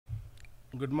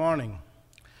Good morning.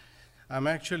 I'm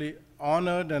actually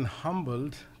honored and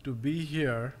humbled to be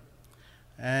here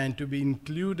and to be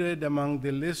included among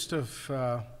the list of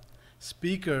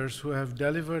speakers who have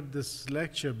delivered this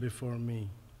lecture before me.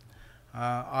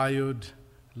 I would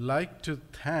like to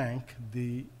thank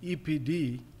the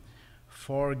EPD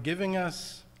for giving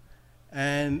us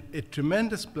a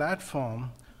tremendous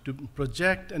platform to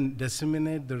project and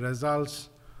disseminate the results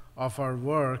of our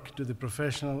work to the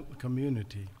professional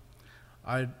community.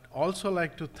 I'd also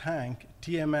like to thank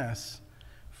TMS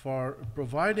for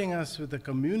providing us with a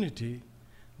community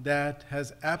that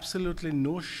has absolutely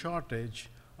no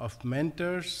shortage of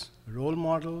mentors, role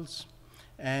models,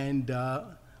 and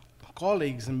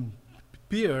colleagues and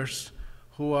peers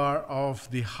who are of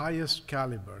the highest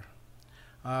caliber.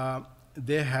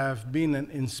 They have been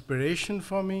an inspiration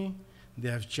for me,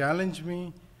 they have challenged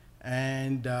me,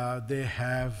 and they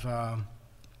have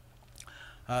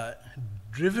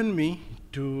driven me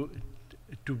to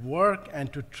work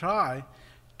and to try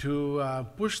to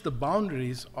push the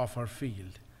boundaries of our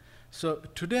field. So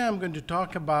today I'm going to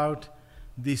talk about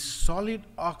the solid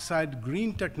oxide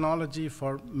green technology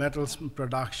for metals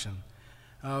production.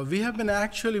 We have been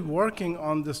actually working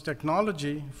on this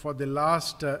technology for the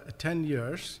last 10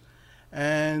 years,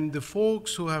 and the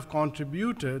folks who have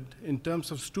contributed in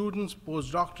terms of students,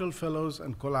 postdoctoral fellows,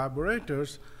 and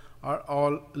collaborators are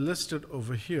all listed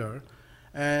over here.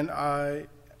 And I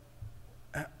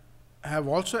have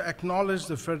also acknowledged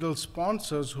the federal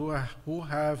sponsors who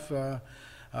have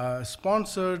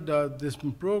sponsored this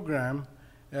program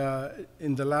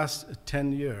in the last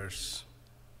 10 years.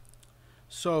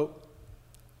 So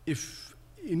if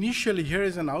initially here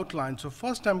is an outline. So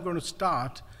first I'm going to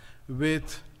start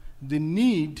with the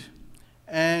need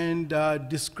and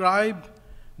describe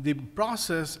the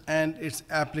process and its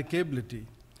applicability.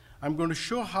 I'm going to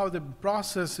show how the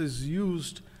process is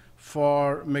used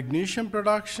for magnesium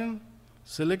production,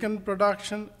 silicon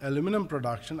production, aluminum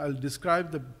production. I'll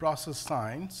describe the process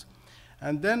science.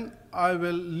 And then I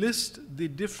will list the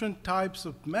different types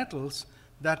of metals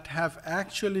that have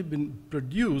actually been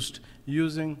produced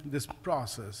using this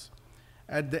process.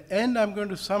 At the end, I'm going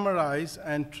to summarize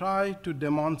and try to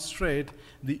demonstrate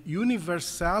the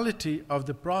universality of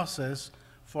the process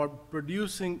for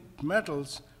producing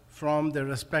metals from their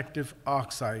respective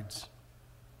oxides.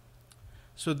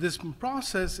 So this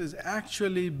process is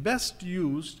actually best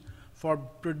used for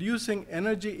producing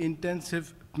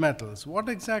energy-intensive metals. What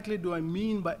exactly do I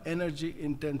mean by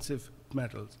energy-intensive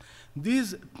metals?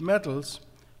 These metals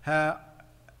are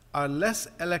less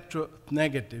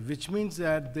electronegative, which means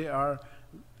that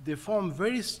they form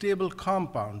very stable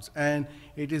compounds, and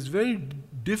it is very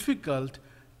difficult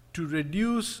to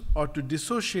reduce or to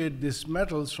dissociate these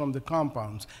metals from the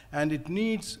compounds. And it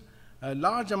needs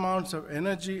large amounts of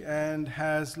energy and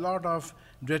has a lot of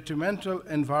detrimental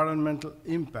environmental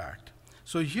impact.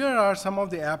 So here are some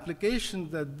of the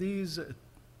applications that these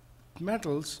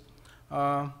metals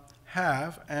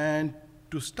have. And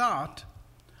to start,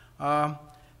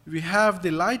 we have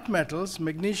the light metals,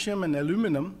 magnesium and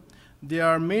aluminum. They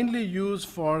are mainly used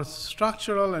for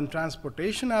structural and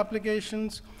transportation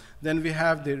applications. Then we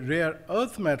have the rare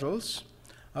earth metals,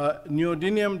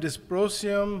 neodymium,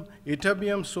 dysprosium,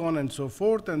 ytterbium, so on and so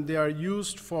forth, and they are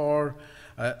used for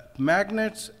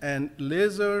magnets and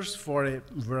lasers for a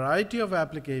variety of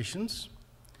applications.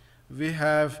 We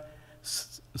have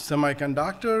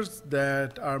semiconductors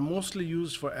that are mostly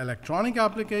used for electronic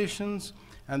applications,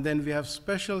 and then we have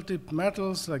specialty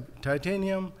metals like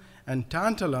titanium and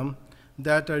tantalum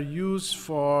that are used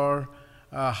for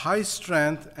high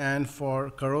strength and for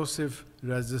corrosive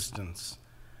resistance.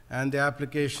 And the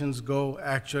applications go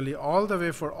actually all the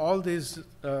way for all these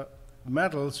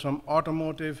metals, from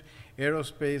automotive,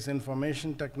 aerospace,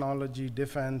 information technology,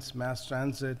 defense, mass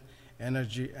transit,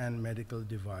 energy, and medical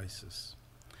devices.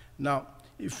 Now,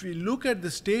 if we look at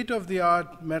the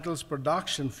state-of-the-art metals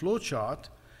production flowchart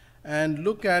and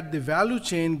look at the value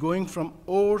chain going from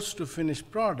ores to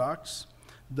finished products,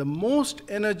 the most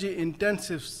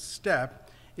energy-intensive step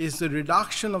is the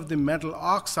reduction of the metal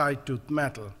oxide to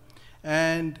metal.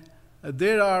 And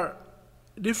there are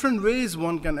different ways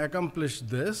one can accomplish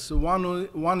this.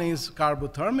 One is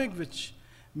carbothermic, which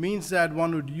means that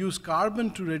one would use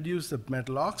carbon to reduce the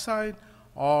metal oxide,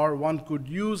 or one could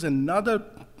use another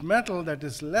metal that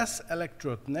is less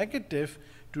electronegative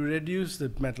to reduce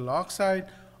the metal oxide,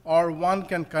 or one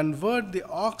can convert the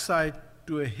oxide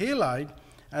to a halide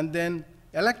and then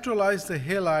electrolyze the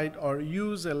halide or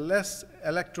use a less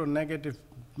electronegative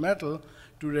metal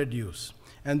to reduce.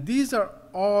 And these are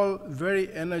all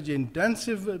very energy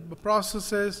intensive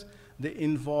processes. They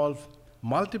involve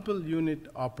multiple unit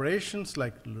operations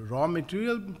like raw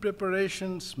material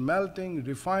preparation, smelting,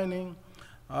 refining,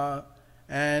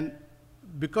 and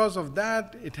because of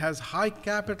that, it has high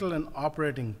capital and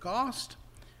operating cost,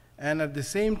 and at the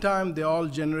same time, they all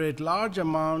generate large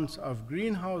amounts of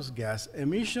greenhouse gas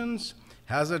emissions,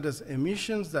 hazardous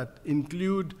emissions that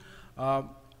include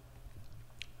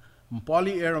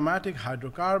polyaromatic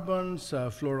hydrocarbons,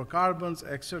 fluorocarbons,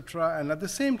 etc. And at the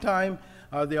same time,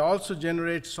 they also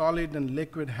generate solid and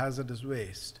liquid hazardous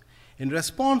waste. In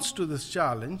response to this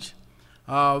challenge,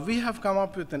 we have come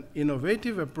up with an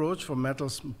innovative approach for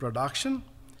metals production.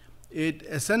 It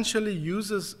essentially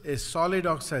uses a solid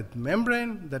oxide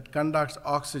membrane that conducts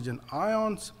oxygen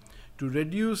ions to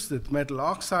reduce the metal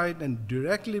oxide and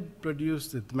directly produce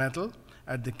the metal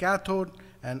at the cathode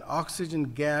and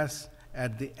oxygen gas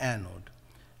at the anode.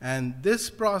 And this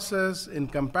process, in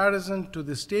comparison to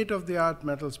the state-of-the-art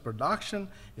metals production,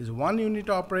 is one unit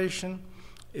operation,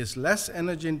 is less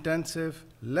energy intensive,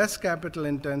 less capital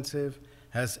intensive,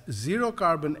 has zero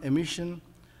carbon emission.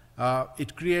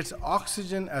 It creates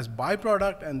oxygen as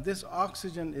byproduct, and this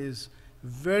oxygen is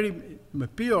very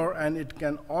pure, and it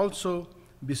can also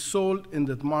be sold in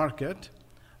the market.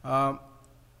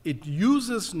 It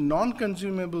uses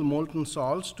non-consumable molten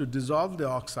salts to dissolve the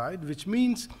oxide, which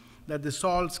means that the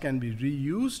salts can be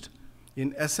reused.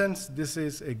 In essence, this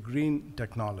is a green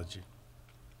technology.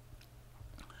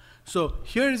 So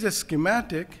here is a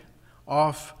schematic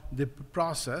of the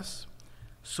process.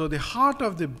 So the heart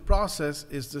of the process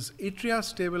is this yttria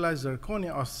stabilized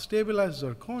zirconia, or stabilized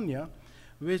zirconia,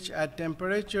 which at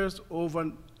temperatures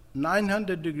over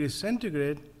 900 degrees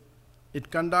centigrade, it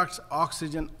conducts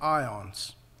oxygen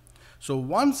ions. So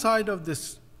one side of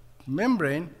this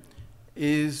membrane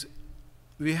is,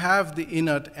 we have the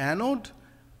inert anode,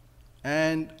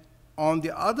 and on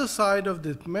the other side of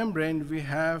the membrane, we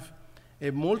have a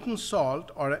molten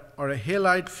salt or a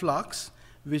halide flux,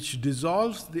 which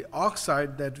dissolves the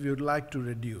oxide that we would like to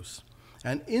reduce.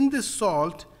 And in this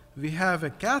salt, we have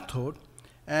a cathode,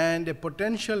 and a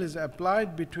potential is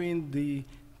applied between the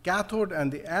cathode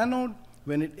and the anode.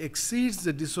 When it exceeds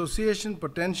the dissociation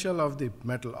potential of the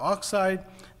metal oxide,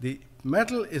 the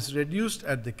metal is reduced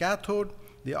at the cathode.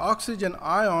 The oxygen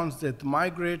ions that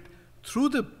migrate through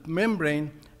the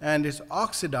membrane and is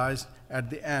oxidized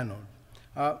at the anode.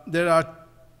 There are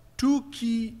two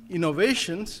key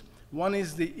innovations. One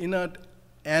is the inert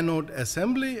anode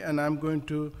assembly, and I'm going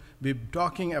to be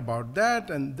talking about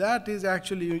that, and that is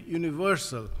actually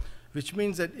universal, which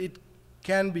means that it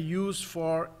can be used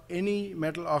for any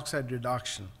metal oxide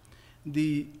reduction.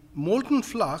 The molten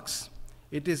flux,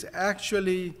 it is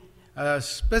actually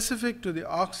specific to the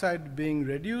oxide being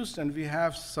reduced, and we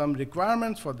have some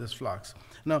requirements for this flux.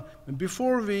 Now,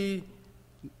 before we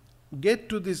get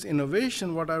to this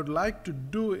innovation, what I would like to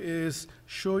do is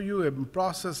show you a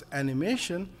process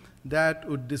animation that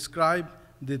would describe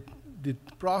the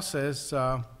process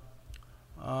in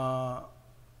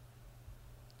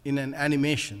an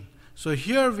animation. So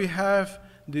here we have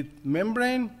the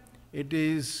membrane. It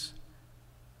is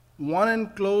one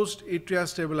enclosed yttria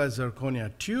stabilized zirconia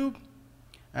tube,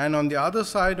 and on the other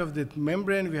side of the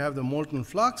membrane we have the molten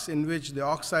flux in which the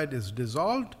oxide is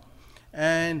dissolved,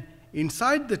 and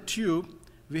inside the tube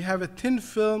we have a thin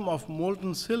film of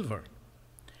molten silver.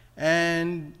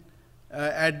 And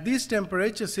at these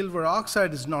temperatures, silver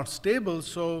oxide is not stable,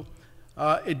 so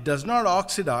it does not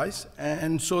oxidize,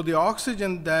 and so the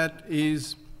oxygen that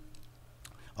is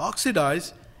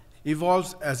oxidized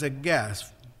evolves as a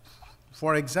gas.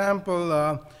 For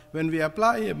example, when we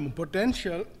apply a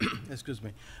potential excuse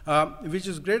me, which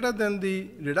is greater than the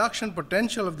reduction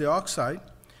potential of the oxide,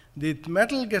 the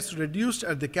metal gets reduced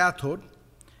at the cathode,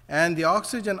 and the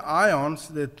oxygen ions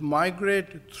that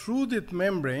migrate through the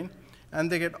membrane and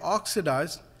they get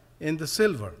oxidized in the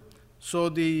silver. So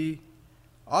the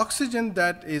oxygen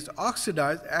that is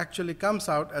oxidized actually comes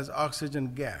out as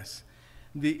oxygen gas.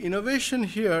 The innovation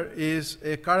here is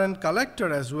a current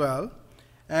collector as well,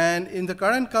 and in the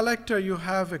current collector you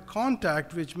have a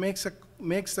contact which makes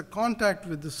the contact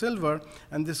with the silver,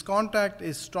 and this contact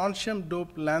is strontium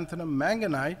doped lanthanum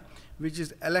manganite, which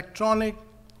is electronic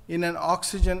in an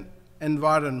oxygen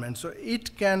environment, so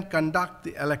it can conduct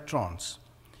the electrons.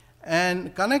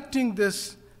 And connecting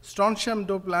this strontium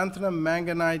doped lanthanum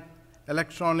manganite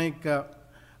electronic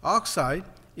oxide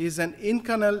is an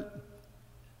Inconel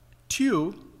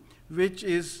tube, which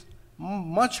is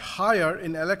much higher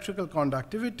in electrical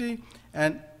conductivity,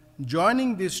 and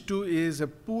joining these two is a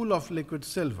pool of liquid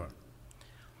silver.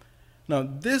 Now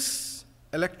this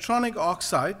electronic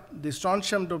oxide, the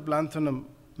strontium doped lanthanum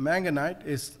manganite,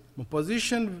 is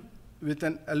positioned with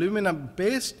an aluminum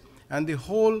paste, and the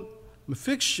whole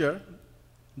fixture,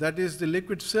 that is the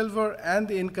liquid silver and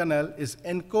the inconel,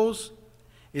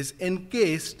 is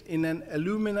encased in an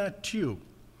alumina tube.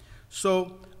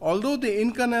 So although the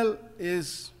inconel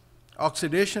is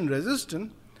oxidation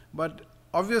resistant, but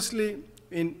obviously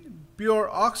in pure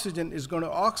oxygen is going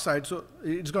to oxide, so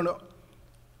it's going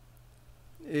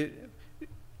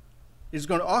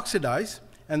to oxidize,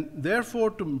 and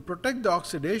therefore to protect the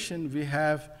oxidation we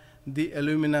have the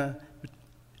alumina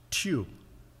tube.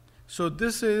 So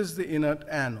this is the inert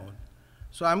anode.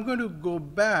 So I'm going to go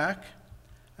back,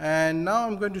 and now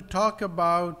I'm going to talk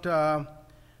about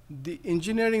the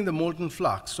engineering the molten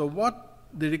flux. So what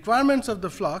the requirements of the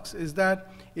flux is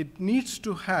that it needs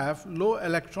to have low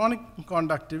electronic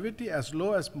conductivity, as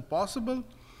low as possible,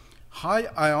 high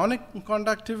ionic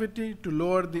conductivity to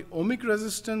lower the ohmic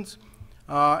resistance.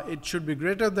 It should be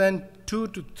greater than 2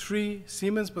 to 3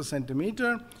 Siemens per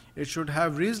centimeter. It should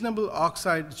have reasonable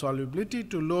oxide solubility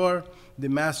to lower the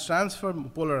mass transfer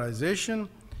polarization,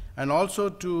 and also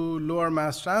to lower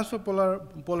mass transfer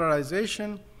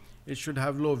polarization. It should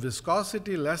have low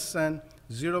viscosity, less than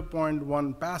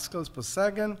 0.1 pascals per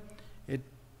second. It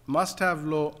must have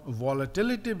low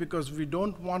volatility because we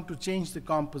don't want to change the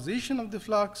composition of the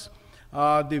flux.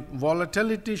 The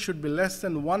volatility should be less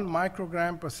than 1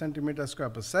 microgram per centimeter square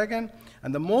per second.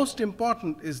 And the most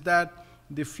important is that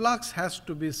the flux has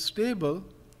to be stable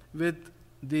with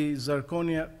the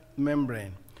zirconia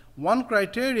membrane. One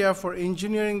criteria for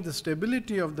engineering the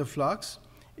stability of the flux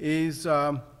is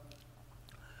to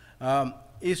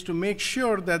make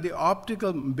sure that the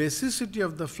optical basicity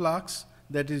of the flux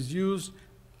that is used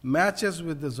matches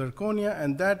with the zirconia,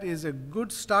 and that is a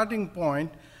good starting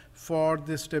point for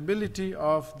the stability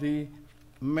of the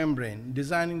membrane,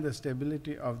 designing the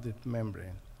stability of the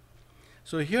membrane.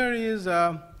 So here is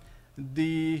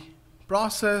the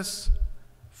process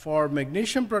for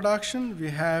magnesium production. We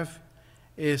have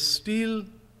a steel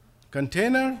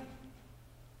container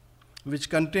which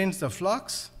contains the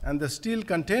flux, and the steel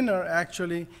container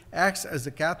actually acts as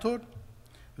a cathode.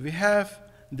 We have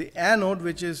the anode,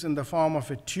 which is in the form of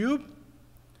a tube,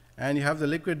 and you have the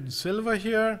liquid silver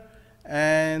here,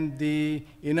 and the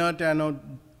inert anode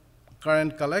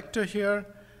current collector here.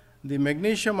 The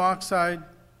magnesium oxide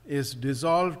is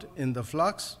dissolved in the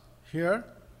flux here,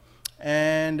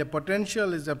 and a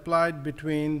potential is applied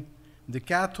between the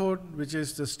cathode, which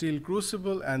is the steel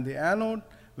crucible, and the anode.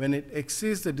 When it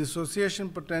exceeds the dissociation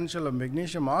potential of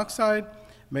magnesium oxide,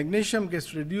 magnesium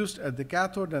gets reduced at the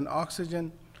cathode and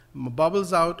oxygen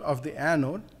bubbles out of the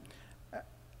anode.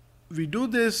 We do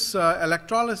this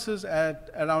electrolysis at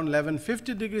around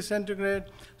 1150 degrees centigrade,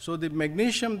 so the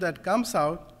magnesium that comes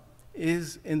out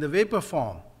is in the vapor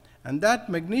form. And that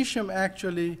magnesium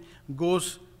actually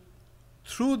goes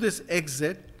through this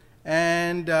exit,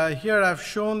 and here I've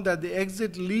shown that the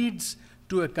exit leads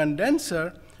to a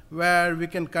condenser where we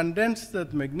can condense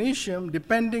that magnesium.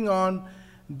 Depending on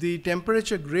the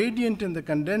temperature gradient in the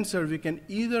condenser, we can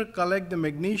either collect the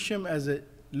magnesium as a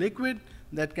liquid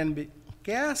that can be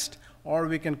cast, or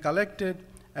we can collect it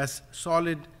as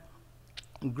solid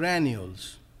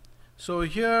granules. So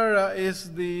here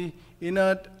is the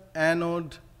inert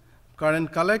anode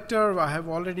current collector. I have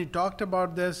already talked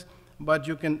about this, but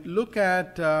you can look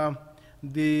at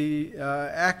the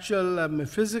actual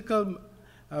physical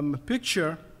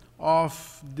picture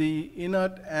of the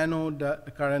inert anode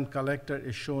current collector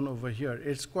is shown over here.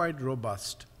 It's quite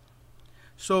robust.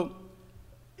 So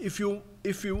if you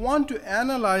want to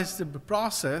analyze the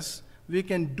process, we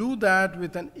can do that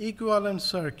with an equivalent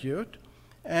circuit,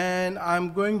 and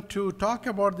I'm going to talk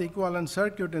about the equivalent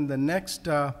circuit in the next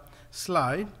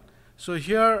slide. So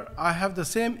here I have the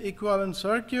same equivalent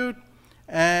circuit,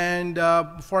 and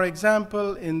for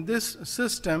example, in this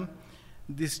system,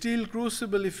 the steel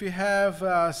crucible, if you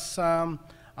have some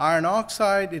iron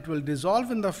oxide, it will dissolve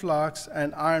in the flux,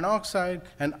 and iron oxide,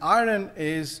 and iron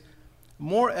is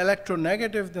more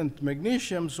electronegative than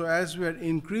magnesium, so as we are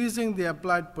increasing the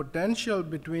applied potential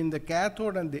between the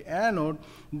cathode and the anode,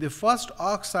 the first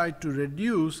oxide to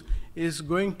reduce is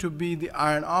going to be the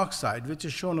iron oxide, which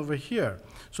is shown over here.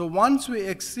 So once we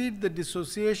exceed the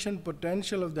dissociation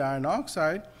potential of the iron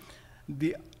oxide,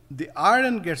 the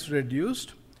iron gets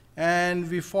reduced, and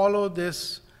we follow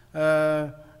this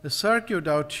the circuit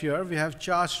out here. We have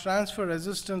charge transfer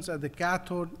resistance at the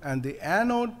cathode and the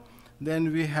anode.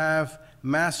 Then we have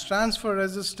mass transfer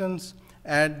resistance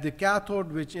at the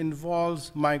cathode, which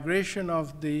involves migration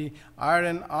of the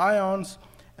iron ions.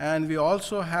 And we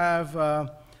also have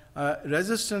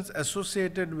resistance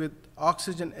associated with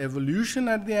oxygen evolution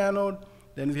at the anode.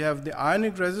 Then we have the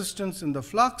ionic resistance in the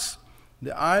flux,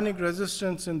 the ionic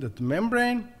resistance in the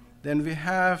membrane. Then we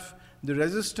have the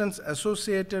resistance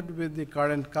associated with the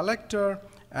current collector,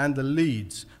 and the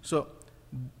leads. So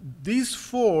these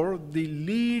four, the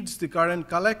leads, the current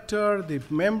collector, the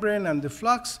membrane, and the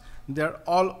flux, they're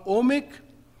all ohmic.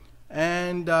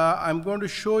 And I'm going to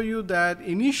show you that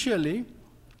initially,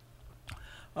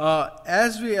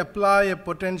 as we apply a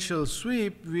potential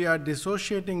sweep, we are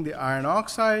dissociating the iron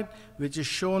oxide, which is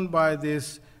shown by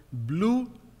this blue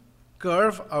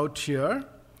curve out here.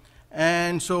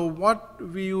 And so what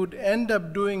we would end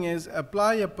up doing is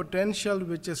apply a potential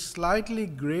which is slightly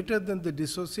greater than the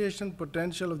dissociation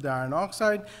potential of the iron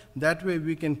oxide. That way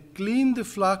we can clean the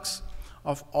flux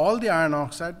of all the iron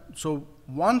oxide. So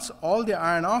once all the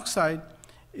iron oxide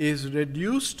is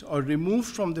reduced or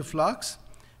removed from the flux,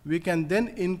 we can then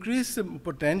increase the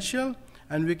potential,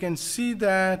 and we can see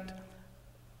that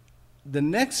the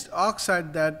next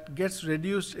oxide that gets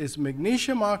reduced is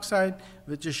magnesium oxide,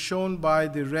 which is shown by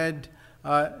the red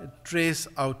trace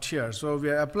out here. So we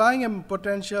are applying a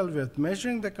potential, we are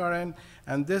measuring the current,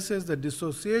 and this is the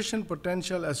dissociation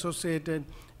potential associated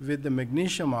with the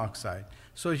magnesium oxide.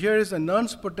 So here is the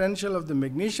Nernst potential of the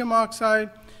magnesium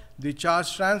oxide, the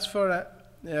charge transfer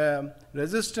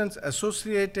resistance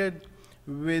associated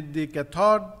with the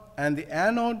cathode and the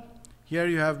anode. Here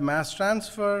you have mass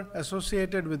transfer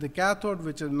associated with the cathode,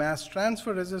 which is mass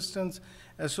transfer resistance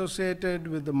associated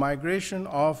with the migration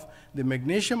of the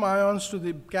magnesium ions to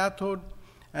the cathode.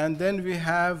 And then we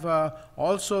have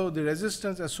also the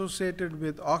resistance associated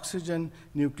with oxygen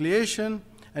nucleation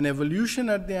and evolution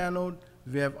at the anode.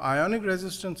 We have ionic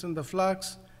resistance in the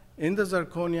flux, in the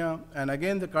zirconia, and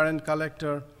again the current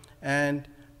collector and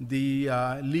the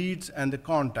leads and the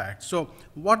contacts. So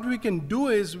what we can do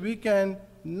is we can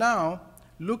now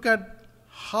look at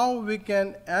how we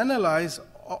can analyze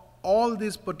all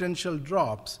these potential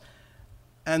drops.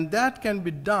 And that can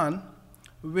be done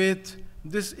with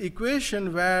this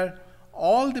equation where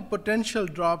all the potential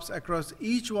drops across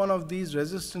each one of these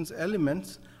resistance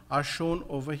elements are shown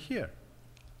over here.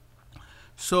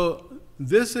 So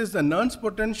this is the Nernst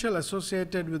potential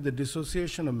associated with the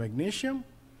dissociation of magnesium.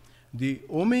 The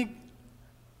ohmic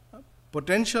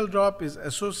potential drop is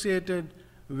associated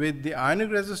with the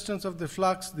ionic resistance of the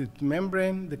flux, the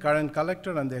membrane, the current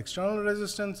collector, and the external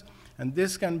resistance. And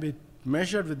this can be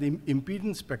measured with the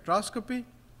impedance spectroscopy.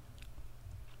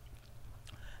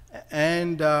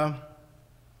 And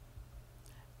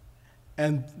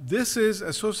this is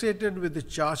associated with the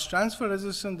charge transfer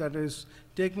resistance that is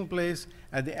taking place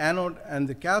at the anode and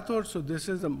the cathode. So this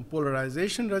is the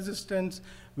polarization resistance,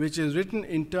 which is written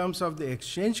in terms of the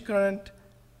exchange current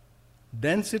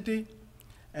density.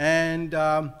 And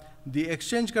the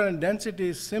exchange current density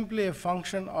is simply a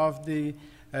function of the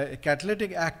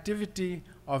catalytic activity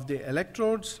of the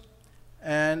electrodes.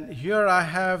 And here I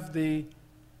have the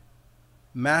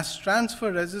mass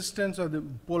transfer resistance or the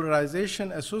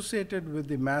polarization associated with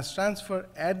the mass transfer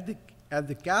at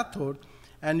the cathode.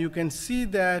 And you can see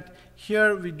that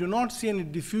here we do not see any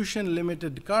diffusion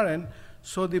limited current,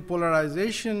 so the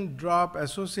polarization drop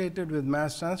associated with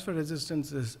mass transfer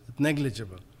resistance is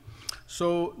negligible.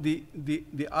 So the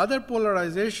other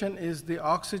polarization is the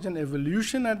oxygen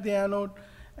evolution at the anode,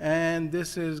 and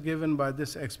this is given by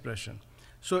this expression.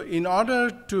 So in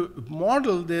order to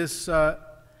model this,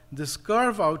 this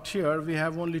curve out here, we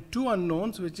have only two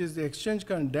unknowns, which is the exchange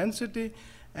current density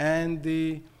and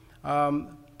the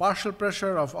partial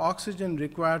pressure of oxygen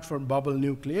required for bubble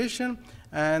nucleation,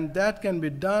 and that can be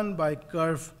done by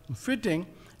curve fitting,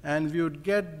 and we would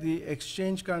get the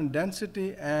exchange current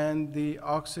density and the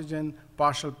oxygen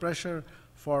partial pressure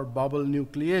for bubble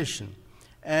nucleation.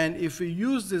 And if we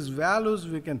use these values,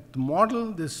 we can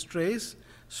model this trace.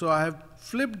 So I have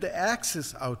flipped the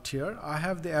axis out here. I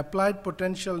have the applied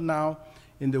potential now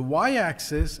in the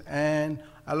y-axis, and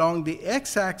along the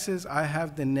x-axis, I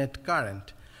have the net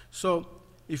current. So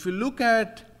if you look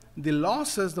at the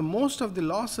losses, the most of the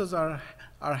losses are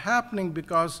happening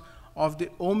because of the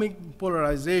ohmic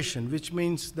polarization, which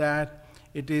means that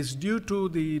it is due to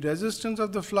the resistance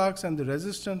of the flux and the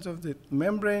resistance of the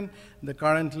membrane, the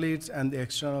current leads, and the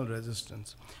external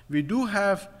resistance. We do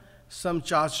have some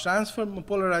charge transfer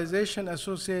polarization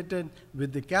associated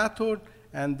with the cathode,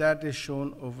 and that is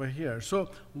shown over here. So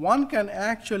one can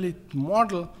actually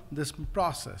model this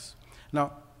process.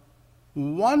 Now,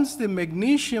 once the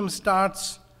magnesium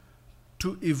starts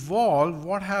to evolve,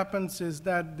 what happens is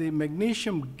that the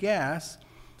magnesium gas,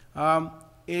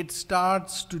 it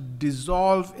starts to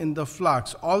dissolve in the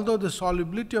flux. Although the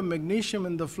solubility of magnesium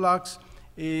in the flux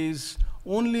is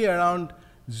only around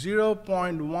 0.1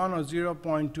 or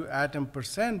 0.2 atom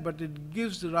percent, but it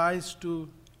gives rise to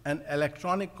an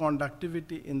electronic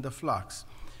conductivity in the flux.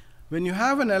 when you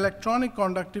have an electronic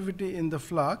conductivity in the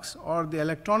flux, or the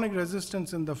electronic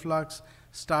resistance in the flux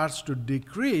starts to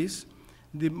decrease,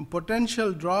 the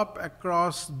potential drop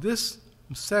across this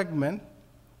segment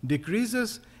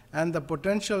decreases, and the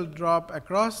potential drop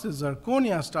across the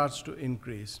zirconia starts to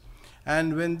increase.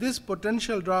 And when this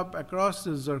potential drop across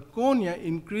the zirconia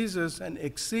increases and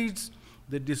exceeds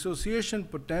the dissociation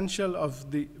potential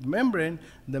of the membrane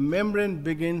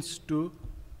begins to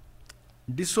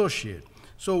dissociate.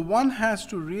 So one has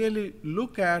to really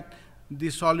look at the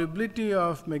solubility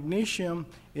of magnesium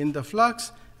in the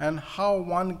flux and how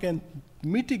one can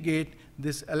mitigate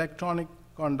this electronic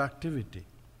conductivity.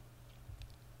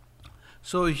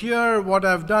 So here what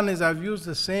I've done is I've used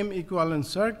the same equivalent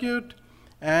circuit,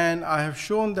 and I have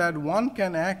shown that one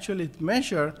can actually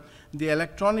measure the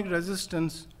electronic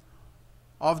resistance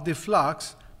of the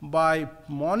flux by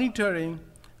monitoring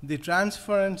the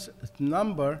transference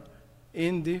number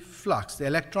in the flux, the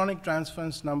electronic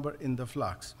transference number in the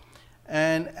flux.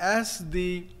 And as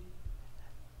the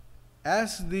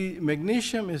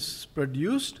magnesium is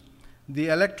produced, the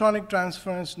electronic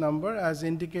transference number, as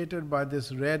indicated by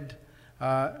this red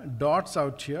dots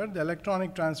out here, the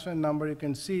electronic transfer number you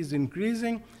can see is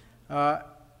increasing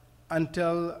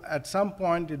until at some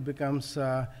point it becomes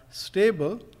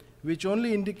stable, which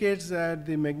only indicates that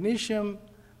the magnesium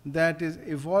that is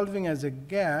evolving as a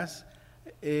gas,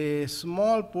 a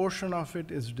small portion of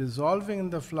it is dissolving in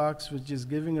the flux, which is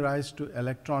giving rise to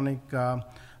electronic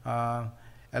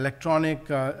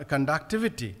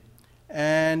conductivity.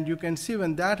 And you can see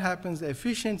when that happens, the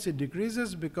efficiency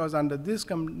decreases, because under these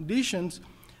conditions,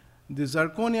 the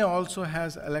zirconia also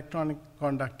has electronic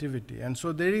conductivity. And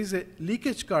so there is a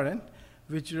leakage current,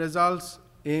 which results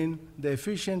in the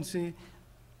efficiency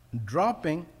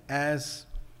dropping as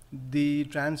the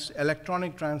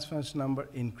electronic transference number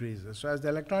increases. So as the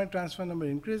electronic transfer number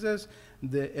increases,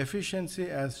 the efficiency,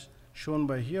 as shown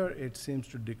by here, it seems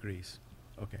to decrease.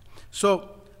 Okay.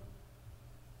 So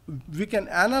we can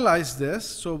analyze this.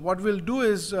 So what we'll do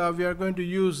is we are going to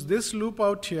use this loop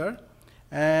out here,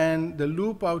 and the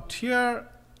loop out here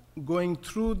going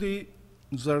through the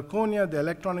zirconia, the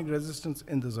electronic resistance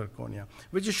in the zirconia,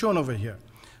 which is shown over here.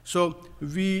 So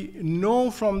we know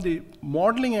from the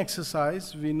modeling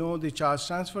exercise, we know the charge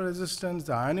transfer resistance,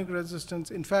 the ionic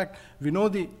resistance. In fact, we know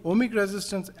the ohmic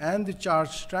resistance and the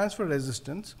charge transfer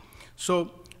resistance.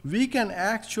 So we can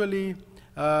actually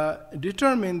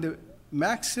determine the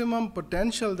maximum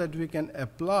potential that we can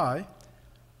apply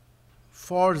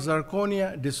for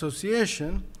zirconia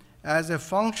dissociation as a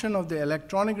function of the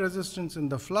electronic resistance in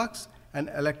the flux and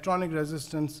electronic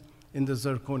resistance in the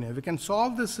zirconia. We can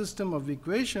solve this system of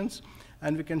equations,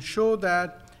 and we can show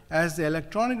that as the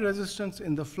electronic resistance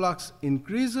in the flux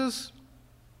increases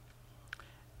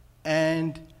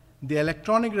and the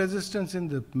electronic resistance in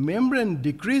the membrane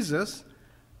decreases,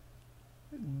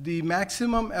 the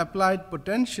maximum applied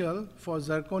potential for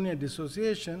zirconia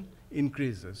dissociation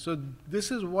increases. So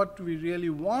this is what we really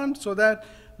want, so that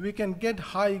we can get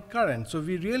high current. So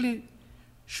we really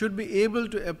should be able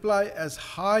to apply as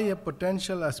high a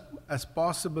potential as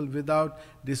possible without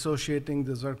dissociating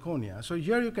the zirconia. So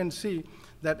here you can see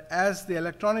that as the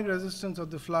electronic resistance of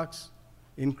the flux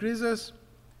increases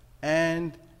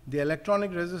and the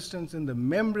electronic resistance in the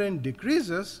membrane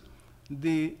decreases,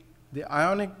 the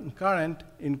ionic current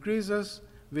increases,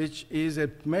 which is a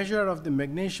measure of the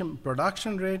magnesium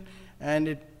production rate, and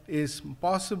it is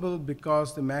possible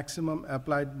because the maximum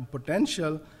applied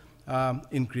potential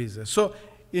increases. So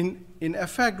in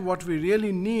effect, what we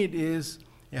really need is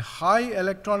a high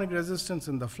electronic resistance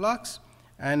in the flux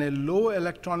and a low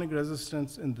electronic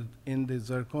resistance in the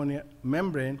zirconia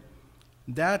membrane.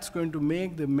 That's going to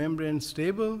make the membrane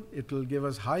stable. It will give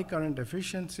us high current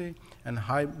efficiency and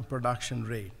high production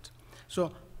rate.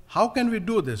 So how can we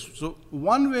do this? So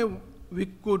one way we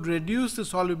could reduce the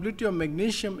solubility of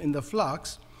magnesium in the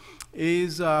flux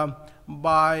is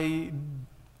by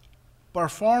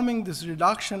performing this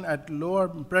reduction at lower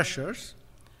pressures.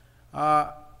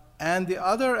 And the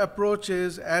other approach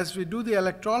is, as we do the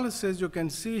electrolysis, you can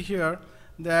see here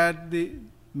that the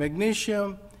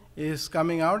magnesium is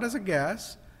coming out as a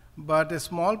gas, but a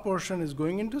small portion is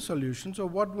going into solution. So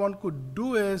what one could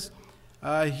do is,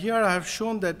 here I have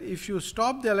shown that if you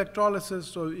stop the electrolysis,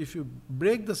 so if you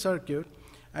break the circuit,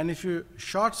 and if you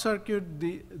short circuit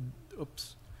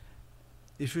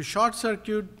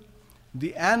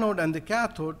the anode and the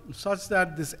cathode, such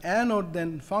that this anode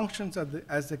then functions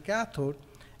as the cathode,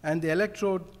 and the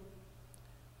electrode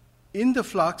in the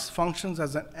flux functions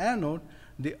as an anode,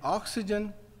 the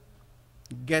oxygen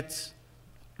gets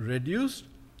reduced,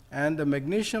 and the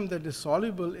magnesium that is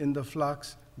soluble in the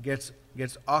flux gets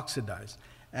oxidized.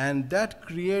 and that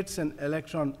creates an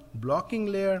electron blocking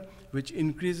layer which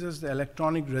increases the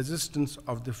electronic resistance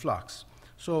of the flux.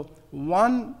 So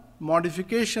one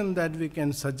modification that we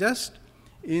can suggest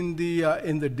in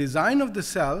the design of the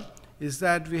cell is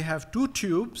that we have two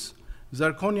tubes,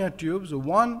 zirconia tubes.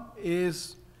 One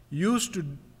is used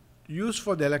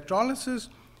for the electrolysis,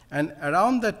 and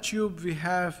around that tube we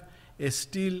have a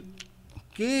steel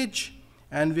cage,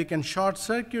 and we can short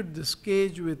circuit this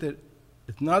cage with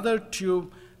another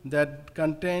tube that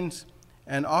contains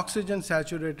an oxygen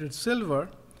saturated silver,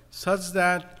 such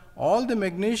that all the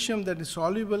magnesium that is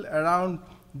soluble around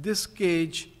this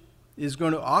cage is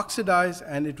going to oxidize,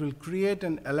 and it will create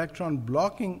an electron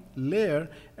blocking layer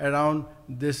around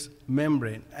this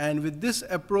membrane. And with this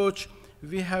approach,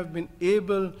 we have been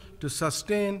able to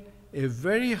sustain a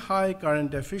very high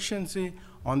current efficiency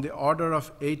on the order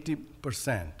of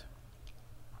 80%.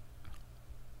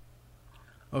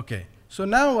 Okay, so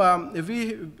now if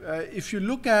you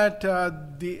look at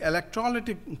the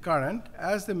electrolytic current,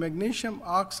 as the magnesium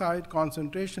oxide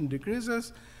concentration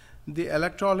decreases, the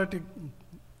electrolytic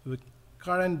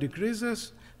current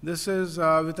decreases. This is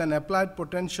with an applied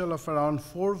potential of around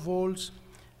 4 volts,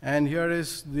 and here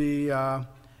is the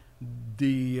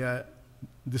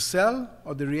cell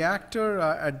or the reactor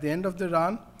at the end of the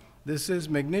run. This is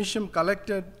magnesium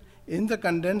collected in the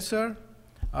condenser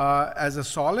as a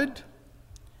solid,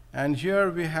 and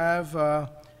here we have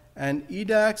an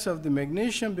EDAX of the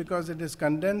magnesium because it is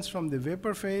condensed from the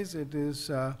vapor phase. It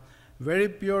is very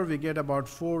pure. We get about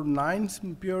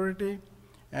 4/9 purity.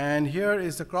 And here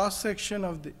is the cross-section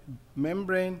of the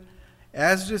membrane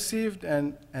as received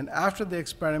and after the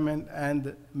experiment, and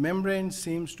the membrane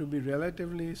seems to be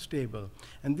relatively stable.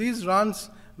 And these runs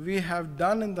we have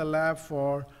done in the lab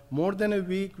for more than a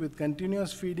week with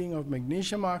continuous feeding of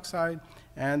magnesium oxide,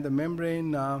 and the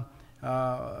membrane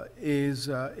is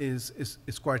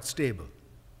quite stable.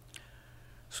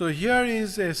 So here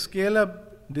is a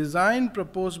scale-up design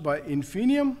proposed by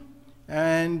Infinium,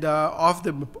 and of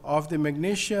the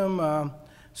magnesium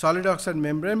solid oxide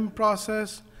membrane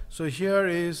process. So here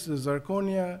is the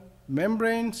zirconia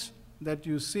membranes that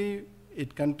you see.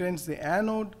 It contains the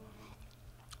anode,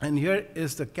 and here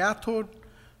is the cathode.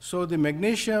 So the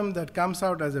magnesium that comes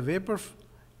out as a vapor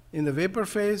in the vapor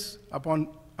phase upon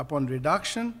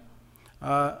reduction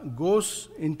goes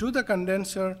into the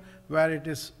condenser where it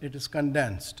is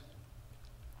condensed.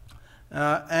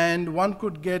 And one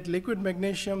could get liquid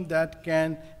magnesium that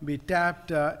can be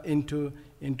tapped into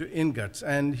ingots.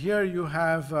 And here you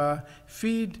have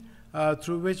feed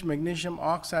through which magnesium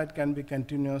oxide can be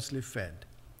continuously fed.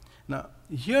 Now,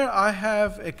 here I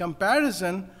have a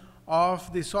comparison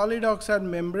of the solid oxide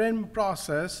membrane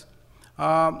process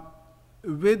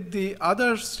with the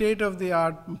other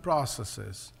state-of-the-art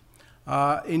processes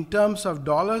in terms of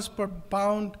dollars per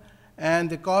pound.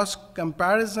 And the cost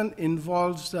comparison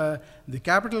involves the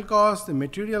capital cost, the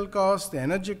material cost, the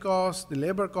energy cost, the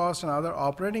labor cost, and other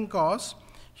operating costs.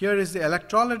 Here is the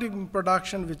electrolytic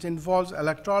production, which involves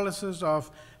electrolysis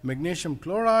of magnesium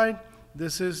chloride.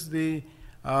 This is the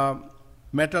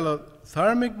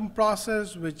metallothermic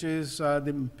process, which is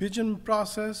the fission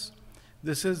process.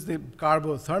 This is the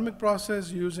carbothermic process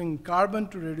using carbon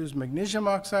to reduce magnesium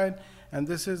oxide. And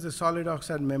this is the solid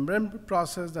oxide membrane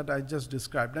process that I just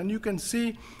described. And you can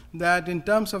see that in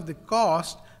terms of the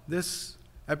cost, this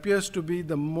appears to be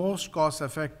the most cost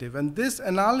effective. And this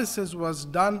analysis was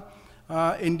done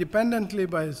independently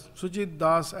by Sujit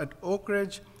Das at Oak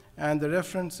Ridge, and the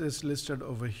reference is listed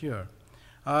over here.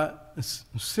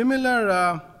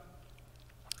 Similar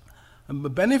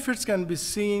benefits can be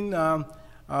seen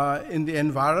in the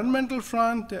environmental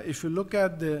front. If you look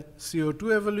at the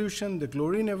CO2 evolution, the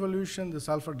chlorine evolution, the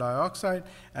sulfur dioxide,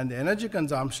 and the energy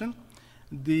consumption,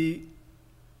 the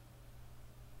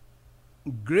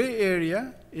gray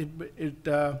area, it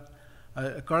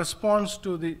corresponds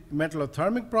to the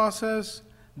metallothermic process.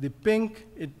 The pink,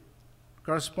 it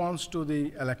corresponds to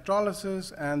the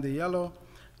electrolysis, and the yellow,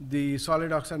 the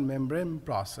solid oxide membrane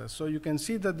process. So you can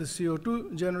see that the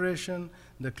CO2 generation,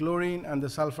 the chlorine, and the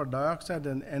sulfur dioxide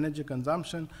and energy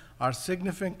consumption are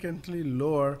significantly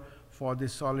lower for the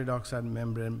solid oxide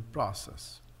membrane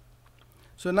process.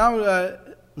 So now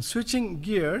switching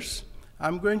gears,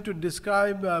 I'm going to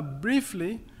describe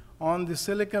briefly on the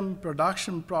silicon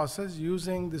production process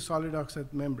using the solid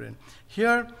oxide membrane.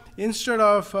 Here, instead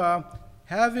of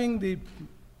having the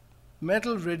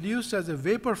metal reduced as a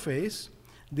vapor phase,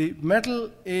 the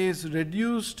metal is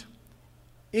reduced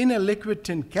in a liquid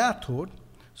tin cathode.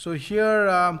 So here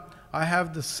I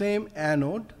have the same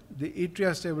anode, the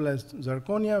yttria stabilized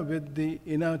zirconia with the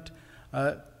inert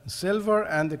silver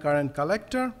and the current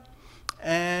collector.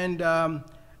 And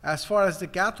as far as the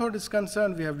cathode is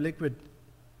concerned, we have liquid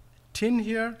tin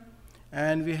here,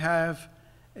 and we have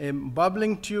a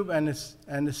bubbling tube and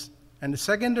a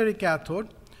secondary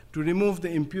cathode to remove the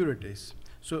impurities.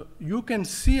 So you can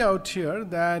see out here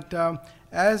that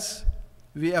as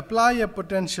we apply a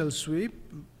potential sweep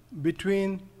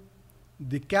between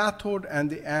the cathode and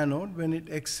the anode, when it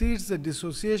exceeds the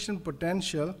dissociation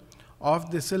potential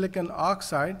of the silicon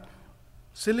oxide,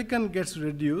 silicon gets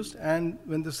reduced, and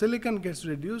when the silicon gets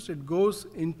reduced, it goes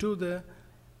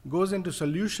into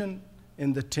solution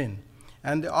in the tin,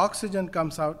 and the oxygen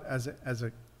comes out as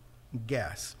a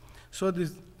gas. So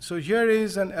here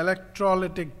is an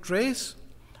electrolytic trace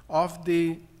of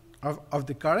the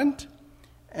current,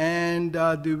 and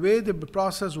the way the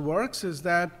process works is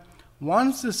that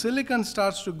once the silicon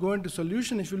starts to go into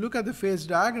solution, if you look at the phase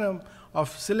diagram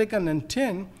of silicon and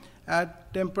tin,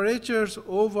 at temperatures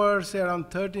over, say, around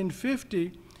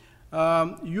 1350,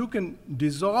 you can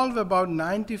dissolve about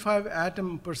 95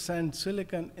 atom%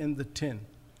 silicon in the tin.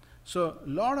 So a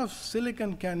lot of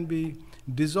silicon can be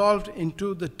dissolved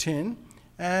into the tin,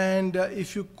 and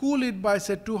if you cool it by,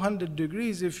 say, 200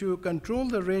 degrees, if you control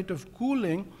the rate of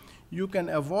cooling, you can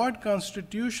avoid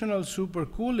constitutional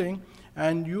supercooling,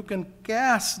 and you can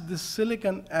cast the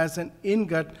silicon as an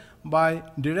ingot by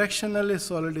directionally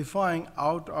solidifying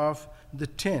out of the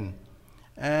tin.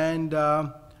 And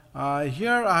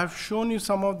here I have shown you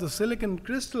some of the silicon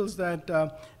crystals that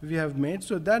we have made.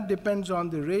 So that depends on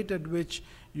the rate at which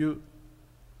you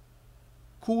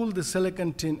cool the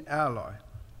silicon tin alloy.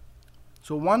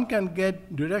 So one can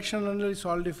get directionally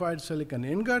solidified silicon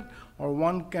ingot, or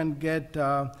one can get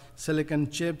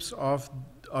silicon chips of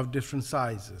different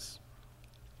sizes.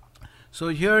 So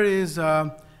here is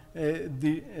the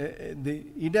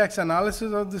EDAX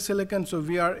analysis of the silicon. So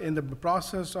we are in the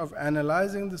process of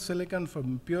analyzing the silicon for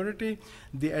impurity.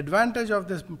 The advantage of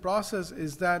this process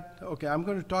is that, okay, I'm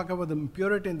going to talk about the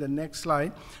impurity in the next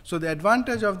slide. So the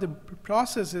advantage of the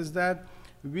process is that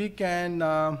we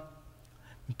can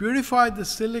purify the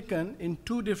silicon in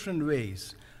two different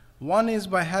ways. One is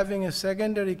by having a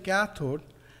secondary cathode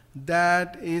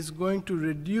that is going to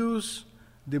reduce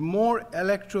the more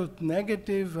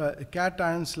electronegative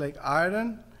cations like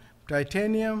iron,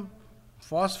 titanium,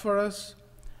 phosphorus,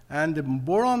 and the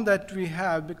boron that we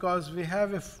have. Because we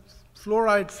have a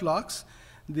fluoride flux,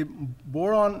 the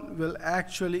boron will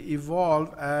actually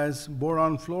evolve as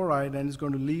boron fluoride and is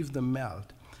going to leave the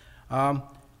melt.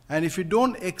 And if you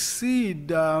don't exceed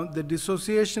the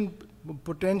dissociation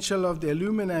potential of the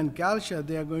alumina and calcia,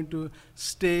 they are going to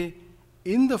stay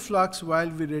in the flux while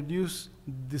we reduce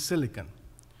the silicon.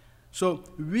 So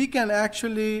we can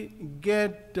actually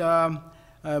get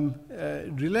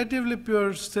relatively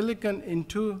pure silicon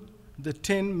into the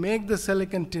tin, make the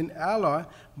silicon tin alloy,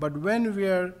 but when we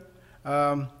are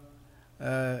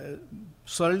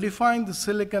solidifying the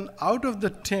silicon out of the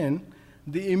tin,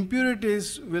 the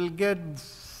impurities will get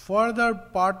further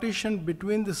partition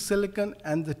between the silicon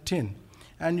and the tin.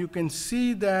 And you can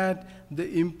see that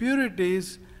the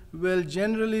impurities will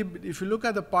generally, if you look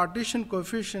at the partition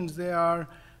coefficients, they are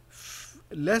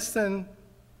less than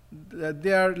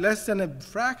a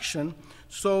fraction.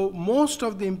 So most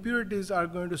of the impurities are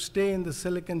going to stay in the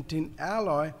silicon tin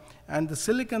alloy, and the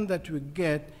silicon that we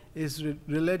get is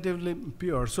relatively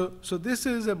pure. So this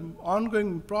is an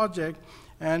ongoing project,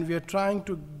 and we are trying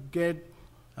to get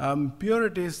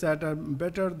purities that are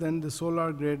better than the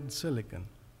solar grade silicon.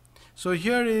 So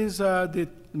here is the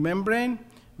membrane,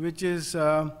 which is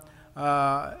after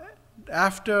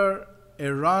a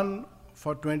run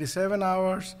for 27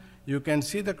 hours. You can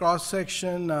see the cross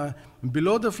section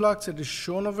below the flux. It is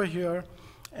shown over here.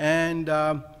 And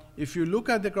if you look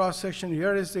at the cross section,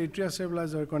 here is the yttria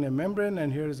stabilized zirconia membrane,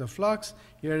 and here is a flux.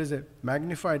 Here is a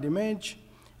magnified image.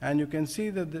 And you can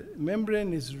see that the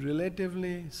membrane is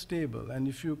relatively stable. And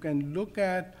if you can look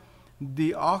at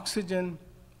the oxygen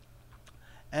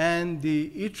and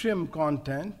the yttrium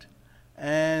content,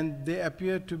 and they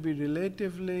appear to be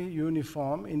relatively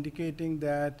uniform, indicating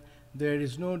that there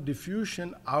is no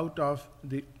diffusion out of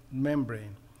the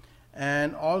membrane.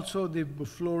 And also the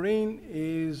fluorine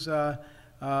is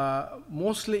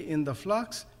mostly in the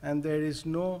flux, and there is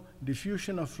no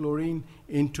diffusion of fluorine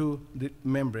into the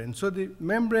membrane. So the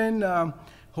membrane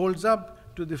holds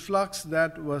up to the flux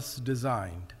that was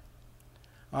designed.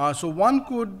 So one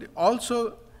could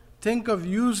also think of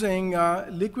using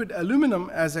liquid aluminum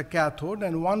as a cathode,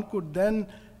 and one could then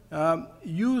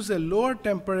use a lower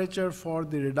temperature for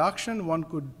the reduction. One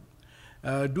could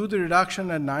do the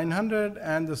reduction at 900,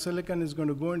 and the silicon is going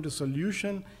to go into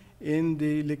solution in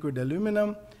the liquid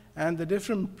aluminum. And the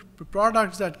different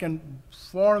products that can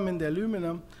form in the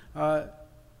aluminum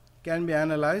can be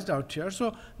analyzed out here.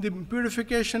 So the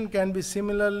purification can be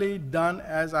similarly done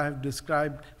as I have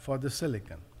described for the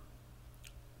silicon.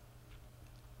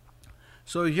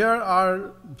 So here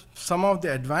are some of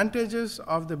the advantages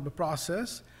of the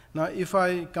process. Now if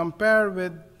I compare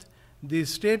with the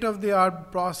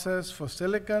state-of-the-art process for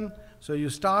silicon, so you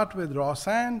start with raw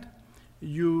sand,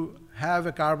 you have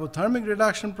a carbothermic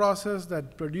reduction process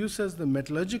that produces the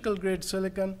metallurgical grade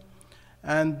silicon,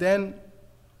 and then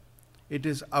it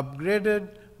is upgraded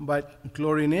by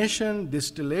chlorination,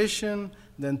 distillation,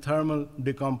 then thermal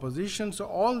decomposition. So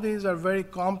all these are very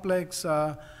complex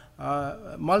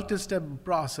multi-step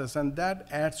process, and that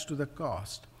adds to the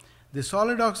cost. The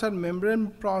solid oxide membrane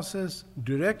process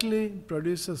directly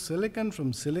produces silicon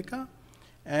from silica,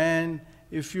 and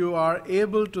if you are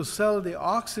able to sell the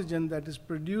oxygen that is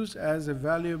produced as a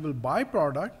valuable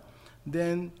byproduct,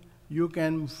 then you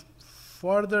can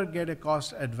further get a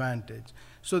cost advantage.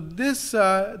 So this,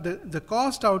 the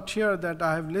cost out here that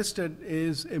I have listed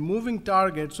is a moving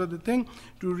target. So the thing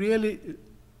to really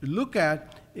look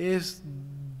at is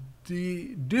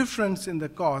the difference in the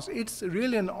cost. It's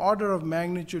really an order of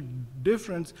magnitude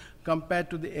difference compared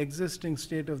to the existing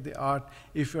state of the art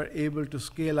if you're able to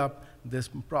scale up this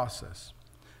process.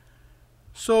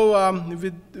 So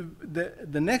with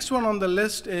the next one on the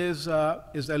list is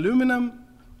aluminum.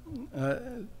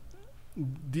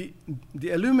 The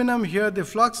aluminum here, the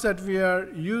flux that we are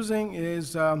using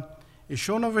is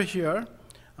shown over here.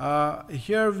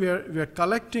 Here we are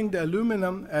collecting the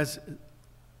aluminum as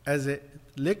a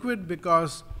liquid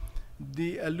because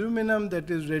the aluminum that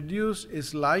is reduced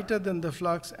is lighter than the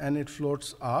flux and it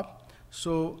floats up.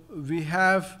 So we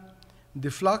have the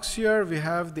flux here, we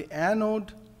have the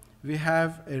anode, we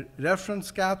have a reference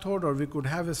cathode, or we could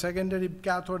have a secondary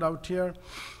cathode out here,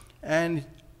 and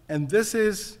this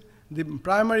is the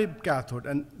primary cathode,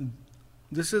 and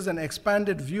this is an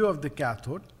expanded view of the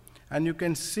cathode, and you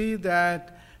can see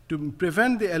that to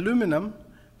prevent the aluminum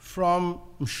from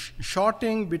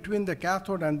shorting between the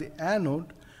cathode and the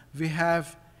anode, we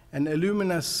have an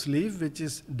aluminous sleeve which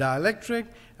is dielectric.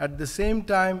 At the same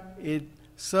time, it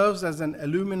serves as an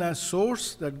alumina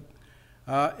source that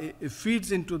it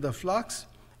feeds into the flux,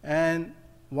 and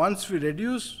once we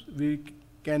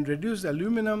can reduce the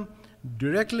aluminum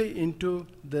directly into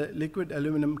the liquid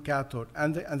aluminum cathode,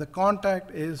 and the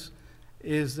contact is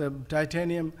the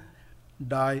titanium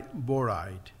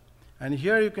diboride. And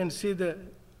here you can see the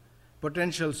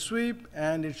potential sweep,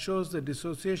 and it shows the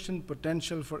dissociation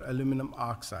potential for aluminum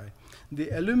oxide. The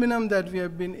aluminum that we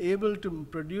have been able to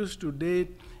produce to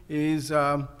date is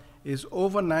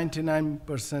over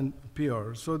 99%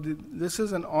 pure. So this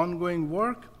is an ongoing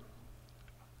work.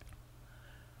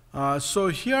 So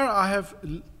here I have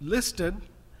listed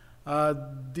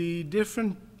the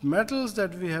different metals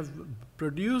that we have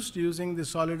produced using the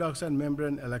solid oxide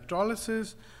membrane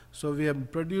electrolysis. So we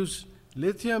have produced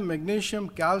lithium, magnesium,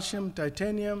 calcium,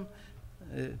 titanium,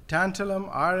 tantalum,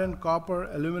 iron, copper,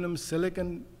 aluminum,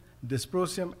 silicon,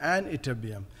 dysprosium, and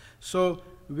ytterbium. So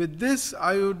with this,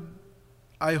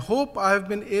 I hope I have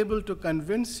been able to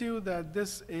convince you that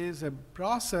this is a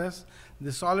process.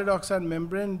 The solid oxide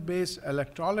membrane-based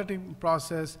electrolytic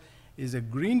process is a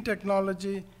green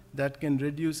technology that can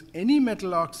reduce any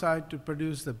metal oxide to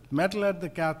produce the metal at the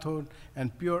cathode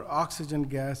and pure oxygen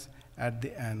gas at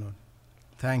the anode.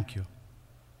 Thank you.